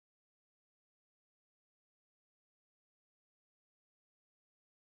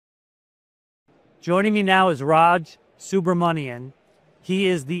Joining me now is Raj Subramaniyan. He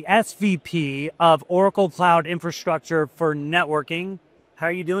is the SVP of Oracle Cloud Infrastructure for Networking. How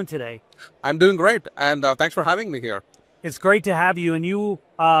are you doing today? I'm doing great, and thanks for having me here. It's great to have you. And you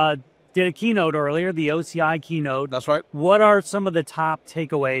did a keynote earlier, the OCI keynote. That's right. What are some of the top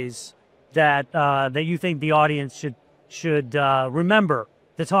takeaways that that you think the audience should remember?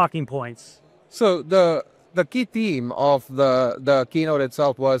 The talking points. So the key theme of the keynote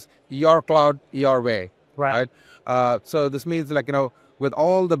itself was your cloud, your way. Right. So this means, like, with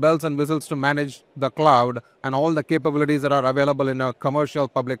all the bells and whistles to manage the cloud and all the capabilities that are available in a commercial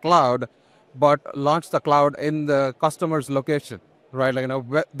public cloud, but launch the cloud in the customer's location, right? Like,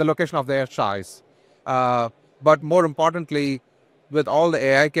 the location of their choice. But more importantly, with all the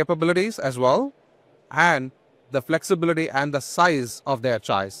AI capabilities as well, and the flexibility and the size of their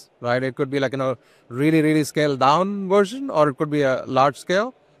choice, right? It could be like, really, really scaled down version, or it could be a large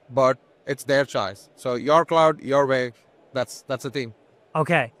scale, but it's their choice. So your cloud, your way, that's the theme.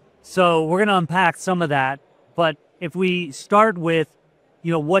 Okay, so we're going to unpack some of that, but if we start with,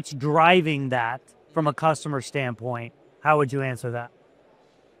 what's driving that from a customer standpoint, how would you answer that?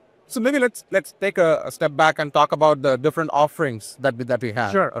 So maybe let's take a step back and talk about the different offerings that we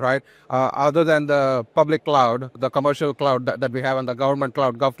have. Sure. Right. Other than the public cloud, the commercial cloud that we have, and the government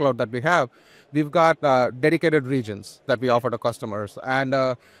cloud, gov cloud that we have, we've got dedicated regions that we offer to customers, and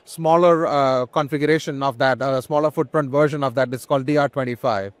a smaller configuration of that, a smaller footprint version of that is called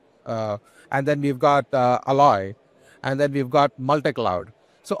DR25. And then we've got Alloy, and then we've got multi-cloud.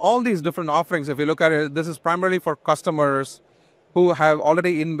 So all these different offerings, if you look at it, this is primarily for customers who have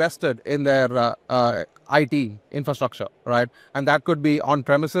already invested in their IT infrastructure, right? And that could be on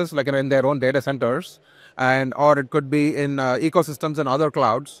premises, like in their own data centers, or it could be in ecosystems and other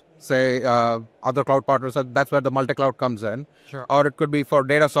clouds, say other cloud partners. That's where the multi-cloud comes in. Sure. Or it could be for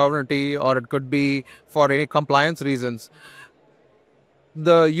data sovereignty, or it could be for any compliance reasons.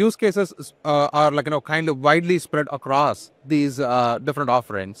 The use cases are kind of widely spread across these different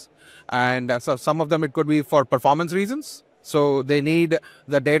offerings, and so some of them it could be for performance reasons. So they need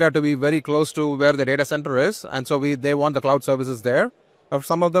the data to be very close to where the data center is, and so they want the cloud services there. For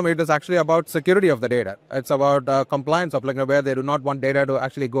some of them, it is actually about security of the data. It's about compliance of where they do not want data to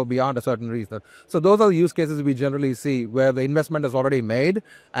actually go beyond a certain reason. So those are use cases we generally see where the investment is already made,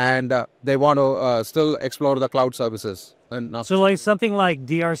 and they want to still explore the cloud services. So like something like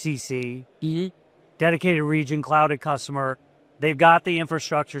DRCC, dedicated region, clouded customer, they've got the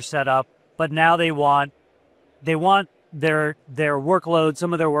infrastructure set up, but now they want their workloads,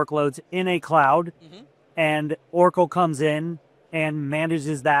 some of their workloads in a cloud, and Oracle comes in and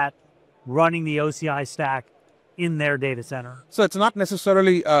manages that, running the OCI stack in their data center. So it's not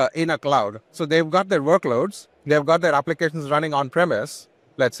necessarily in a cloud. So they've got their workloads, they've got their applications running on premise,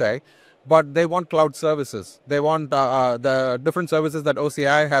 let's say, but they want cloud services. They want the different services that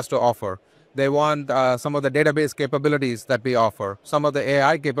OCI has to offer. They want some of the database capabilities that we offer, some of the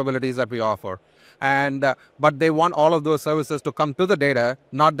AI capabilities that we offer. And but they want all of those services to come to the data,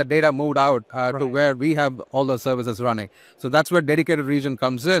 not the data moved out to where we have all those services running. So that's where dedicated region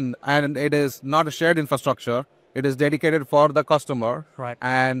comes in, and it is not a shared infrastructure. It is dedicated for the customer, right?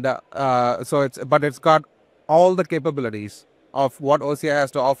 And it's got all the capabilities of what OCI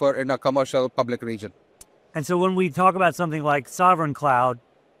has to offer in a commercial public region. And so when we talk about something like sovereign cloud,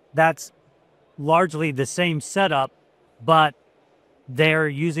 that's largely the same setup, but they're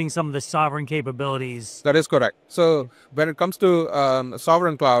using some of the sovereign capabilities. That is correct. So when it comes to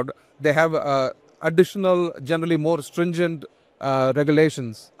sovereign cloud, they have additional, generally more stringent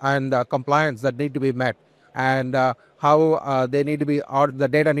regulations and compliance that need to be met, and how they need to be, the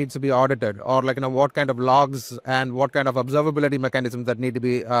data needs to be audited, or what kind of logs and what kind of observability mechanisms that need to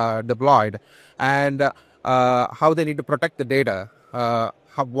be deployed, and how they need to protect the data,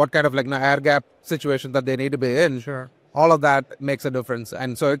 what kind of air gap situation that they need to be in. Sure. All of that makes a difference.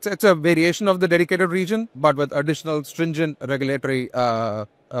 And so it's a variation of the dedicated region, but with additional stringent regulatory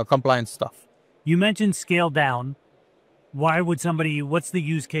compliance stuff. You mentioned scale down. What's the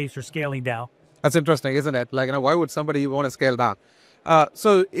use case for scaling down? That's interesting, isn't it? Why would somebody want to scale down?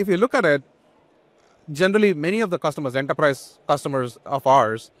 So if you look at it, generally many of the customers, enterprise customers of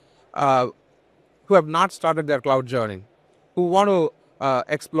ours, who have not started their cloud journey, who want to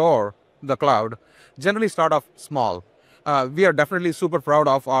explore the cloud, generally start off small. We are definitely super proud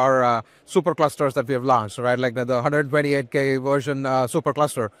of our super clusters that we have launched, right? Like the 128K version super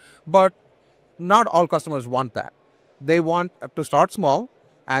cluster. But not all customers want that. They want to start small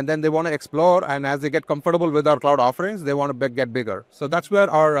and then they want to explore, and as they get comfortable with our cloud offerings, they want to get bigger. So that's where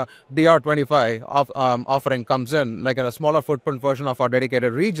our DR25 offering comes in, like a smaller footprint version of our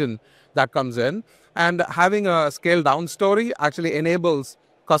dedicated region that comes in. And having a scale down story actually enables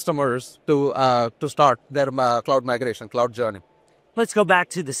customers to start their cloud migration, cloud journey. Let's go back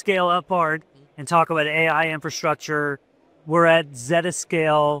to the scale up part and talk about AI infrastructure. We're at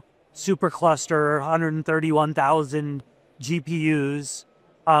Zetascale supercluster, 131,000 GPUs.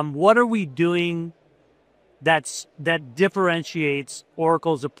 What are we doing that differentiates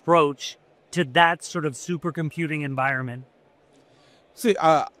Oracle's approach to that sort of supercomputing environment? See,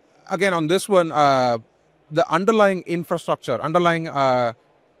 again, on this one, the underlying infrastructure, underlying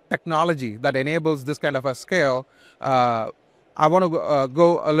technology that enables this kind of a scale, I want to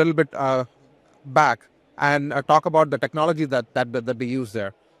go a little bit back and talk about the technology that we use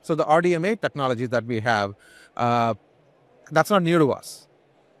there. So the RDMA technology that we have, that's not new to us.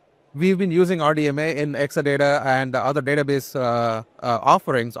 We've been using RDMA in Exadata and other database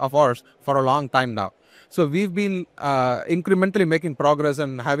offerings of ours for a long time now. So we've been incrementally making progress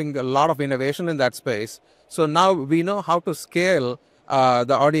and having a lot of innovation in that space. So now we know how to scale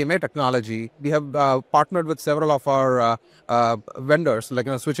the RDMA technology. We have partnered with several of our vendors, like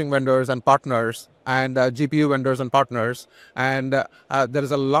switching vendors and partners, and GPU vendors and partners. And there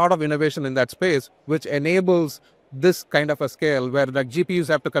is a lot of innovation in that space, which enables this kind of a scale where like GPUs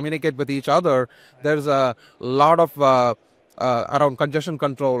have to communicate with each other. There's a lot of around congestion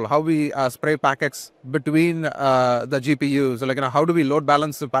control, how we spray packets between the GPUs, like how do we load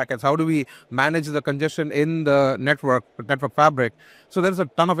balance the packets, how do we manage the congestion in the network fabric. So there's a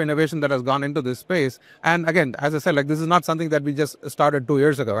ton of innovation that has gone into this space. And again, as I said, like this is not something that we just started 2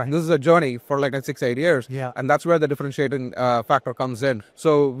 years ago. Right? This is a journey for like 6-8 years. Yeah. And that's where the differentiating factor comes in.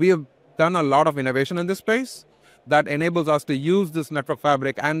 So we have done a lot of innovation in this space that enables us to use this network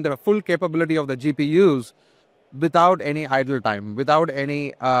fabric and the full capability of the GPUs without any idle time, without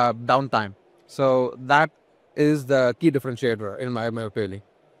any downtime. So that is the key differentiator in my opinion.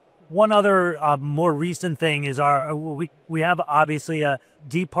 One other more recent thing is we have obviously a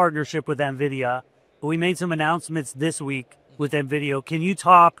deep partnership with NVIDIA. We made some announcements this week with NVIDIA. Can you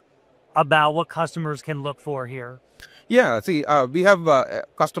talk about what customers can look for here? Yeah, see, we have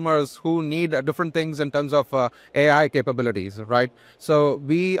customers who need different things in terms of AI capabilities, right? So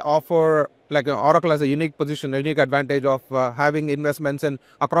we offer, like Oracle has a unique position, a unique advantage of having investments in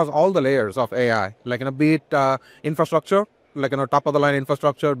across all the layers of AI, like be it infrastructure, like top of the line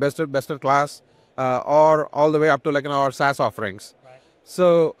infrastructure, best in class, or all the way up to like our SaaS offerings.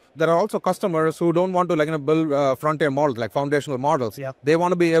 So there are also customers who don't want to build frontier models, like foundational models. Yep. They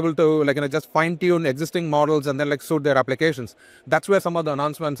want to be able to just fine tune existing models and then suit their applications. That's where some of the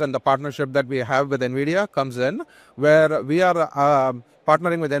announcements and the partnership that we have with NVIDIA comes in, where we are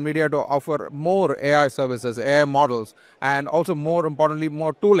partnering with NVIDIA to offer more AI services, AI models, and also more importantly,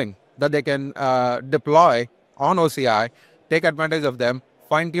 more tooling that they can deploy on OCI, take advantage of them,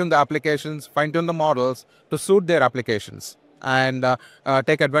 fine tune the applications, fine tune the models to suit their applications, and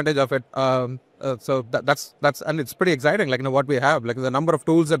take advantage of it. So that's and it's pretty exciting. Like what we have, like the number of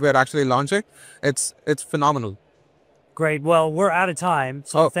tools that we're actually launching, it's phenomenal. Great. Well, we're out of time,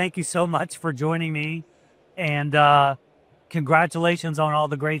 so thank you so much for joining me, and congratulations on all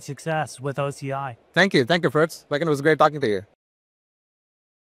the great success with OCI. Thank you, Fritz. Like it was great talking to you.